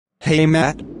Hey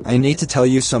Matt, I need to tell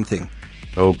you something.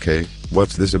 Okay,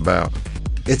 what's this about?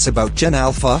 It's about Gen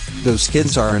Alpha. Those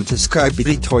kids aren't a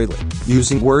skybidi toilet,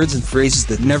 using words and phrases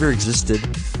that never existed.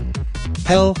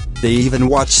 Hell, they even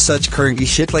watch such cringy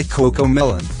shit like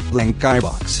Cocomelon, Link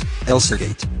Skybox,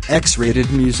 Elsagate, X-rated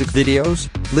music videos,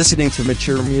 listening to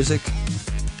mature music,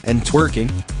 and twerking.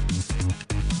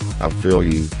 I feel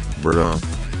you, bro.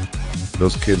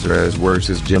 Those kids are as worse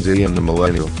as Gen Z and the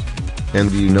millennials. And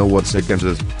do you know what sickens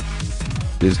us?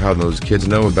 Is how those kids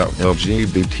know about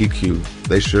LGBTQ.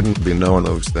 They shouldn't be knowing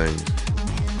those things.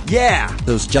 Yeah,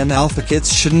 those Gen Alpha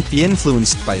kids shouldn't be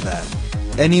influenced by that.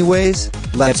 Anyways,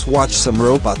 let's watch some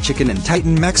Robot Chicken and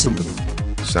Titan Maximum.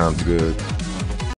 Sounds good.